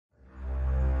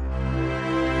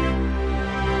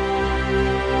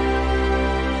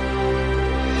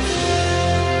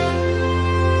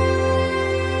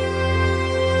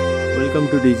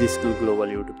to Digischool Global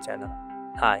YouTube channel.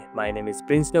 Hi, my name is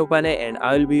Prince Neupane and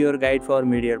I will be your guide for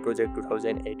Mid-Year Project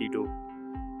 2082.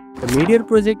 The Mid-Year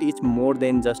Project is more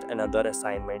than just another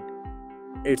assignment.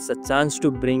 It's a chance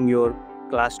to bring your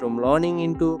classroom learning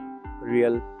into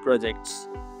real projects.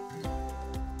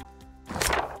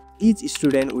 Each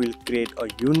student will create a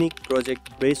unique project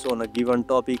based on a given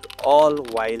topic, all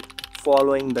while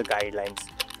following the guidelines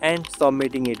and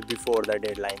submitting it before the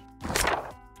deadline.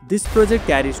 This project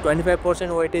carries 25%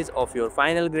 weightage of your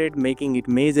final grade, making it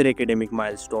major academic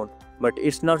milestone. But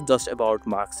it's not just about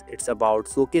marks, it's about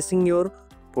showcasing your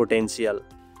potential.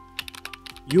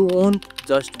 You won't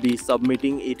just be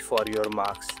submitting it for your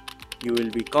marks. You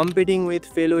will be competing with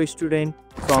fellow students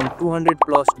from 200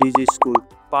 plus Digischool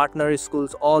partner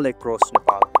schools all across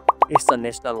Nepal. It's a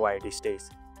national-wide stage,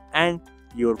 and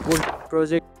your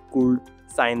project could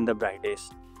shine the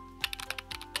brightest.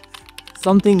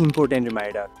 Something important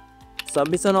reminder: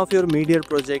 submission of your mid-year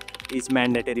project is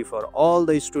mandatory for all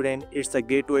the students. It's a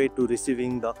gateway to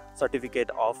receiving the certificate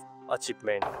of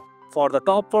achievement. For the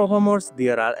top performers,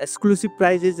 there are exclusive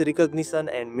prizes, recognition,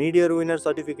 and mid-year winner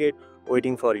certificate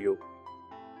waiting for you.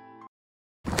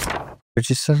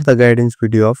 Register the guidance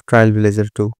video of Trailblazers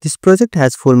 2. This project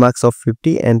has full marks of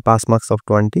 50 and pass marks of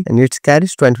 20, and it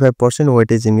carries 25%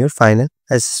 weightage in your final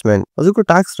assessment. हजुरको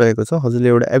task रहेको छ हजुरले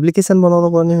एउटा application बनाउनु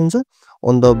पर्ने हुन्छ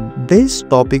on the base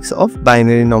topics of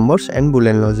binary numbers and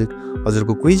Boolean logic.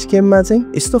 हजुरको quiz गेममा चाहिँ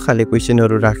यस्तो खाले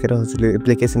क्वेशनहरु राखेर हजुरले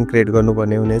एप्लिकेसन क्रिएट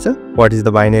गर्नुपर्ने हुनेछ. What is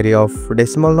the binary of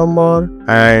decimal number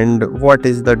and what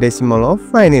is the decimal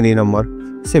of binary number?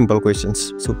 Simple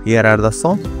questions. So here are the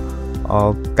some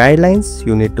guidelines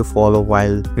you need to follow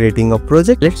while creating a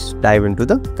project. Let's dive into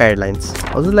the guidelines.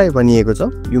 हजुरलाई भनिएको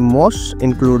छ you must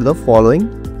include the following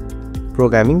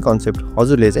programming concept.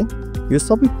 हजुरले चाहिँ यो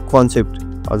सबै concept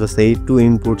जस्तै 2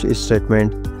 inputs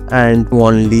statement and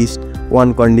 1 list,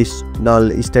 1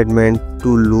 conditional statement,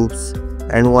 2 loops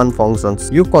and 1 functions.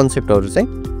 यो कन्सेप्टहरु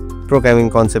चाहिँ प्रोग्रामिङ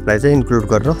कन्सेप्टलाई चाहिँ इन्क्लुड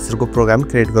गरेर हजुरको प्रोग्राम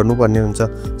क्रिएट गर्नुपर्ने हुन्छ.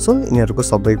 सो यिनीहरुको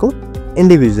सबैको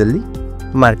इन्डिभिजुअली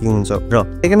मार्किङ हुन्छ. र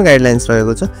सेकेन्ड गाइडलाइन्स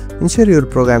रहेको छ ensure your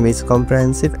program is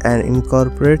comprehensive and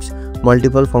incorporates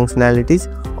multiple functionalities.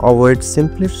 Avoid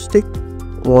simplistic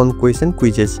one question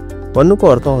quizzes. भन्नुको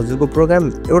अर्थ हजुरको प्रोग्राम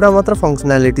एउटा मात्र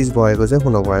फंक्शनालिटीज भएको चाहिँ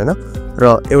हुन भएन र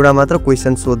एउटा मात्र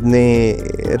क्वेशन सोध्ने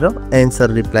र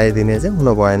आन्सर रिप्लाई दिने चाहिँ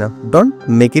हुन भएन. Don't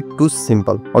make it to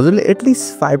simple. हजुरले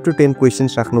एटलिस्ट 5 to 10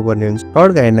 क्वेशन्स राख्नु पर्ने हुन्छ.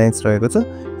 थर्ड गाइडलाइन्स रहेको छ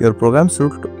your program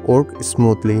should work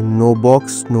smoothly, no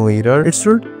bugs, no error. It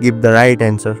should give the right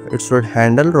answer. It should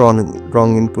handle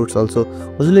wrong inputs also.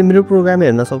 हजुरले मेरो programme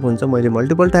हेर्न सक्नुहुन्छ मैले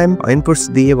मल्टिपल टाइम इनपुट्स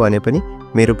दिए भने पनि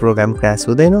मेरो प्रोग्राम क्र्याश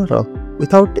हुँदैन र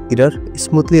विदाउट एरर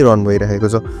स्मूथली रन भइरहेको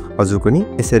छ. हजुरको नि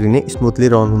यसरी नै स्मूथली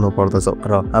रन हुन पर्दछ.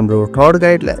 र हाम्रो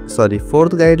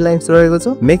फोर्थ गाइडलाइन्स रहेको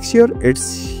छ make sure it's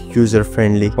user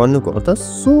friendly. भन्नुको अर्थ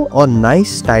so a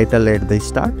nice title at the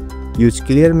start. Use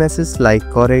clear messages like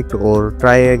correct or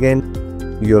try again.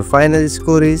 Your final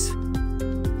score is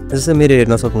जस्तै मेरो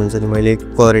हेर्न सक्नुहुन्छ नि मैले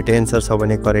करेक्ट एन्सर छ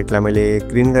भने करेक्टलाई मैले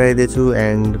ग्रीन गराइदिएछु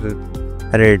एन्ड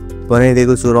रेड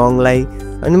बनाइदिएको छु रङलाई.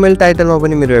 अनि मैले टाइटलमा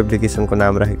पनि मेरो एप्लिकेसनको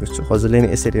नाम राखेको छु. हजुरले नि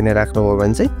यसरी नै राख्नुभयो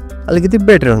भने चाहिँ अलिकति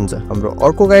बेटर हुन्छ. हाम्रो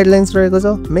अर्को गाइडलाइन्स रहेको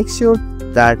छ make sure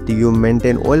that you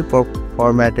maintain well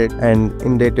formatted and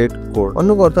indented code.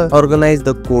 भन्नुको अर्थ organize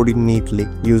the code neatly.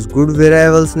 Use good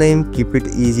variables name, keep it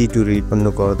easy to read.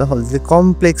 भन्नुको अर्थ हजुरले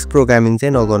कम्प्लेक्स प्रोग्रामिङ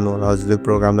चाहिँ नगर्नु होला. हजुरले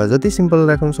प्रोग्रामलाई जति सिम्पल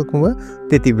राख्न सक्नुभयो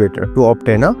त्यति better to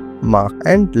obtain a mark.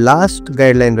 And last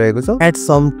guideline रहेको छ add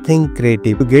something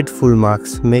creative to get full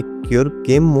marks. Make your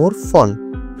game more fun.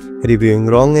 Reviewing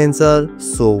wrong answer,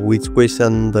 so which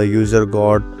question the user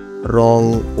got wrong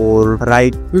or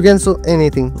right. You can show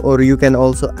anything, or you can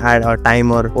also add a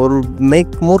timer or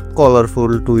make more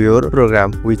colorful to your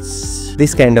program, which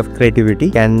this kind of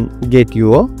creativity can get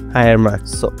you a higher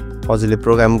marks. So हजुरले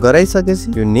programme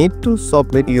गराइसकेपछि you need to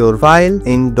submit your file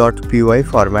in .py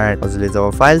format. हजुरले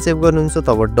जब file save गर्नुहुन्छ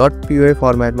तब .py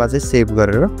फर्मेटमा चाहिँ save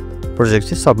गरेर project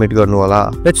चाहिँ submit गर्नु होला.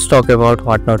 Let's talk about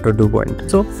what not to do point.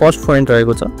 So first point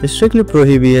रहेको छ strictly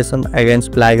प्रोहिबिसन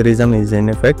against प्लेगरिजम is in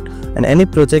effect and any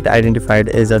project identified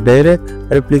as a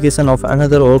direct replication of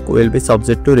another work will be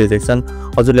subject to rejection.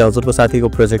 हजुरले हजुरको साथीको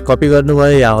project copy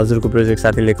गर्नुभयो या हजुरको project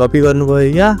साथीले copy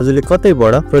गर्नुभयो या हजुरले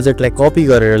कतैबाट प्रोजेक्टलाई कपी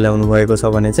गरेर ल्याउनु भएको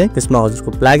छ भने चाहिँ त्यसमा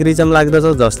हजुरको प्लेगरिजम लाग्दछ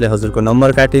जसले हजुरको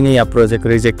नम्बर काटिने या प्रोजेक्ट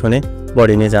रिजेक्ट हुने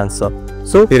बढी नै चान्स छ.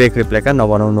 सो डाइरेक्ट रेप्लिका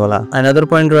नबनाउनु होला. अनदर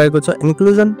पोइन्ट रहेको छ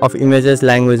inclusion of images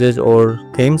languages or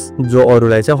themes जो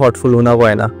अरूलाई चाहिँ हर्टफुल हुन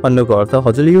भएन. भन्नुको अर्थ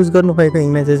हजुरले युज गर्नुभएको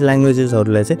इमेजेस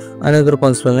ल्याङ्ग्वेजेसहरूलाई चाहिँ अनदर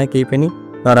पर्सनलाई केही पनि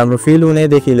नराम्रो फिल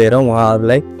हुनेदेखि लिएर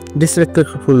उहाँहरूलाई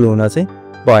डिसरेस्पेक्टफुल हुन चाहिँ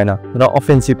भएन र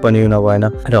अफेन्सिभ पनि हुन भएन।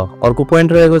 र अर्को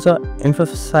पोइन्ट रहेको छ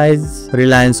emphasise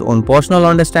Reliance on personal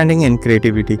understanding and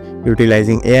creativity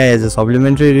utilising AI as a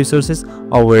सप्लिमेन्टरी resources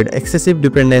avoid excessive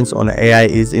dependence on AI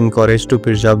is encourage to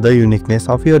preserve the uniqueness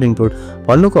of your input.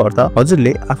 भन्नुको अर्थ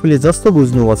हजुरले आफूले जस्तो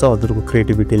बुझ्नुभएको छ हजुरको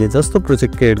क्रिएटिभिटीले जस्तो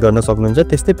प्रोजेक्ट क्रिएट गर्न सक्नुहुन्छ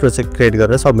त्यस्तै प्रोजेक्ट क्रिएट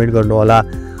गरेर सबमिट गर्नु होला।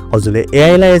 हजुरले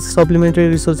एआईलाई एज सप्लिमेन्टरी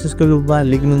रिसोर्सेसको रूपमा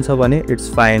लिख्नुहुन्छ भने इट्स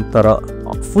फाइन, तर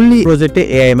फुल्ली प्रोजेक्टै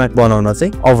एआईमा बनाउन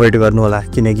चाहिँ अभोइड गर्नु होला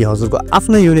किनकि हजुरको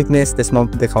आफ्नो युनिकनेस त्यसमा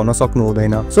देखाउन सक्नु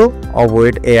हुँदैन। So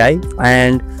avoid AI.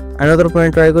 And another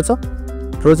point रहेको छ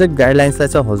प्रोजेक्ट गाइडलाइन्सलाई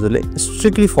चाहिँ हजुरले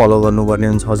स्ट्रिक्टली फलो गर्नुपर्ने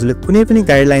हुन्छ। हजुरले कुनै पनि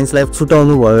गाइडलाइन्सलाई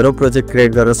छुटाउनु भयो र प्रोजेक्ट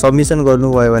क्रिएट गरेर सबमिसन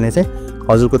गर्नुभयो भने चाहिँ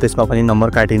हजुरको त्यसमा पनि नम्बर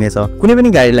काटिनेछ। कुनै पनि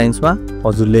गाइडलाइन्समा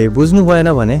हजुरले बुझ्नु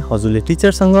भएन भने हजुरले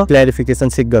टिचरसँग क्ल्यारिफिकेसन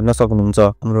सिक गर्न सक्नुहुन्छ।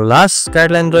 हाम्रो लास्ट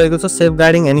गाइडलाइन रहेको छ safe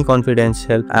guarding any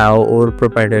confidential or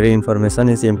proprietary information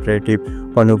is इम्परेटिभ।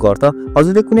 भन्नुको अर्थ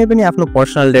हजुरले कुनै पनि आफ्नो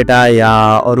पर्सनल डेटा या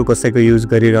अरू कसैको युज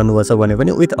गरिरहनु भएको छ भने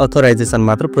पनि विथ अथोराइजेसन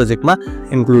मात्र प्रोजेक्टमा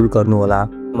इन्क्लुड गर्नु होला।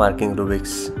 मार्किङ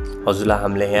रुब्रिक्स हजुरलाई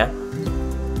हामीले यहाँ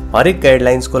हरेक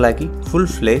गाइडलाइन्सको लागि फुल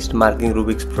फ्लेज्ड मार्किङ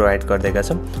रुब्रिक्स प्रोभाइड गरिदिएका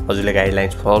छौँ। हजुरले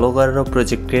गाइडलाइन्स फलो गरेर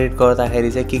प्रोजेक्ट क्रिएट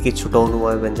गर्दाखेरि चाहिँ के छुटाउनु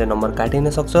भयो भने चाहिँ नम्बर काटिन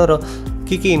सक्छ र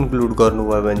के इन्क्लुड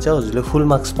गर्नुभयो भने चाहिँ हजुरले फुल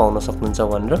मार्क्स पाउन सक्नुहुन्छ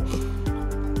भनेर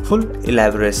फुल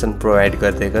इलाबोरेसन प्रोभाइड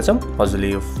गरिदिएका छौँ।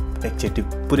 हजुरले यो एकचोटि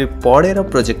पुरै पढेर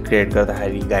प्रोजेक्ट क्रिएट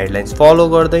गर्दाखेरि गाइडलाइन्स फलो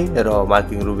गर्दै र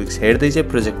मार्किङ रुब्रिक्स हेर्दै चाहिँ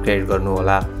प्रोजेक्ट क्रिएट गर्नु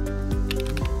होला।